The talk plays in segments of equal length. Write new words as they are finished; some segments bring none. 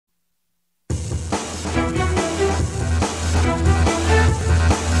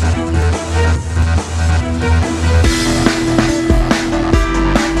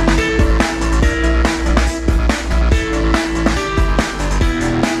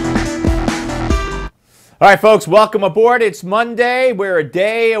All right, folks, welcome aboard. It's Monday. We're a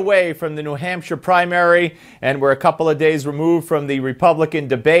day away from the New Hampshire primary, and we're a couple of days removed from the Republican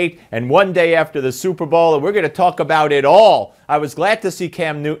debate, and one day after the Super Bowl, and we're going to talk about it all. I was glad to see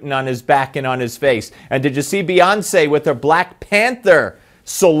Cam Newton on his back and on his face. And did you see Beyonce with her Black Panther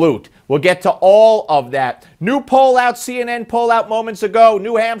salute? We'll get to all of that. New poll out, CNN poll out moments ago.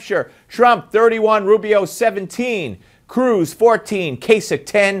 New Hampshire, Trump 31, Rubio 17, Cruz 14, Kasich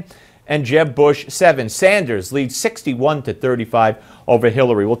 10, and Jeb Bush 7. Sanders leads 61-35 over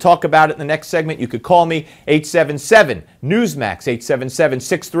Hillary. We'll talk about it in the next segment. You could call me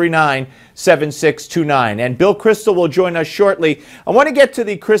 877-Newsmax, 877-639-7629. And Bill Kristol will join us shortly. I want to get to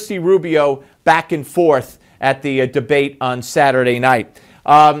the Christie-Rubio back and forth at the debate on Saturday night.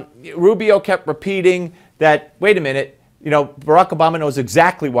 Rubio kept repeating that, wait a minute, Barack Obama knows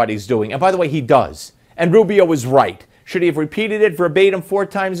exactly what he's doing. And by the way, he does. And Rubio was right. Should he have repeated it verbatim 4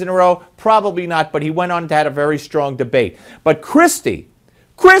 times in a row? Probably not, but he went on to have a very strong debate. But Christie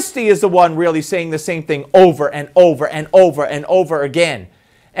is the one really saying the same thing over and over and over and over again.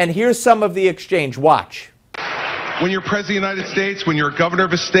 And here's some of the exchange. Watch. When you're president of the United States, when you're a governor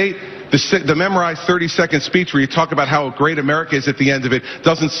of a state, the memorized 30-second speech where you talk about how great America is at the end of it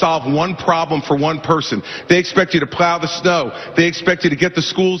doesn't solve one problem for one person. They expect you to plow the snow. They expect you to get the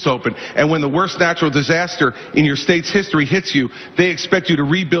schools open. And when the worst natural disaster in your state's history hits you, they expect you to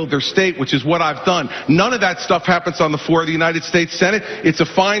rebuild their state, which is what I've done. None of that stuff happens on the floor of the United States Senate. It's a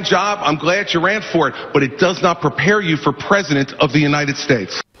fine job. I'm glad you ran for it. But it does not prepare you for president of the United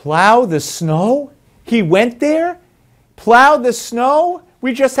States. Plow the snow? He went there? Plowed the snow?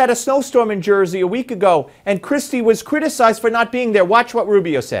 We just had a snowstorm in Jersey a week ago, and Christie was criticized for not being there. Watch what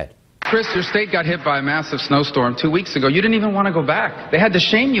Rubio said. Chris, your state got hit by a massive snowstorm 2 weeks ago. You didn't even want to go back. They had to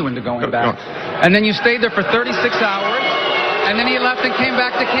shame you into going back. And then you stayed there for 36 hours, and then you left and came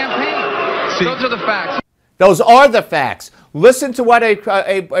back to campaign. See, those are the facts. Those are the facts. Listen to what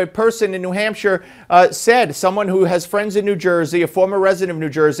a person in New Hampshire said. Someone who has friends in New Jersey, a former resident of New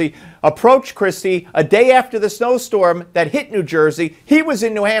Jersey, approached Christie a day after the snowstorm that hit New Jersey. He was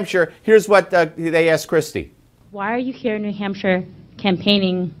in New Hampshire. Here's what they asked Christie. Why are you here in New Hampshire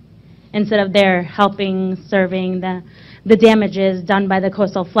campaigning instead of there helping, serving the damages done by the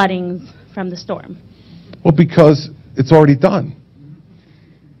coastal floodings from the storm? Well, because it's already done.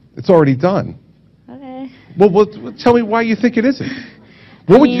 It's already done. Well, tell me why you think it isn't.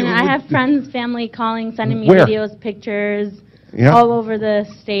 I have friends, family calling, sending me videos, pictures, all over the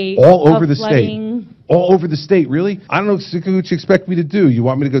state. All over the state. All over the state, really? I don't know what you expect me to do. You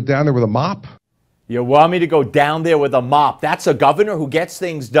want me to go down there with a mop? You want me to go down there with a mop? That's a governor who gets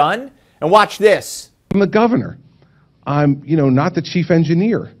things done? And watch this. I'm the governor. I'm, not the chief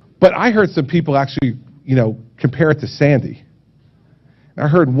engineer. But I heard some people actually, compare it to Sandy. I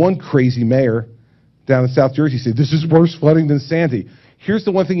heard one crazy mayor down in South Jersey say, this is worse flooding than Sandy. Here's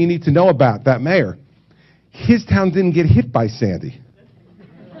the one thing you need to know about that mayor. His town didn't get hit by Sandy.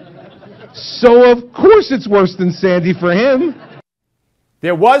 So of course it's worse than Sandy for him.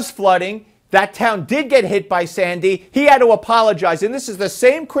 There was flooding. That town did get hit by Sandy. He had to apologize. And this is the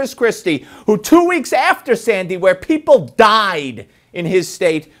same Chris Christie who 2 weeks after Sandy, where people died in his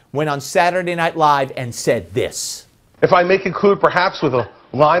state, went on Saturday Night Live and said this. If I may conclude perhaps with a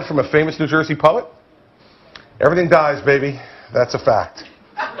line from a famous New Jersey poet, everything dies, baby. That's a fact.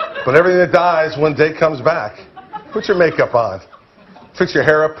 But everything that dies one day comes back. Put your makeup on. Fix your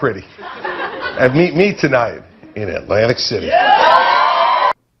hair up pretty. And meet me tonight in Atlantic City.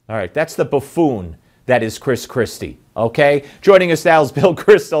 Yeah! All right, that's the buffoon that is Chris Christie, okay? Joining us now is Bill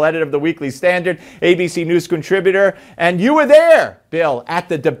Kristol, editor of the Weekly Standard, ABC News contributor. And you were there, Bill, at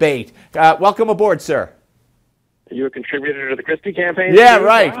the debate. Welcome aboard, sir. You a contributor to the Christie campaign? Yeah, too?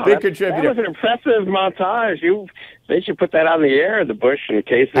 right. Wow, Big contributor. That was an impressive montage. They should put that on the air, the Bush and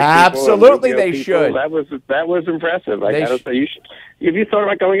Kasich. Absolutely, they should. That was impressive. I gotta say, you should. Have you thought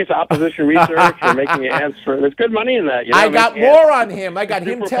about going into opposition research or making ads for? There's good money in that. I got more on him. I got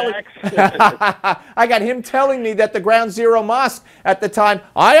him telling. I got him telling me that the Ground Zero Mosque at the time.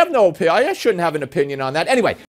 I have no opinion. I shouldn't have an opinion on that. Anyway.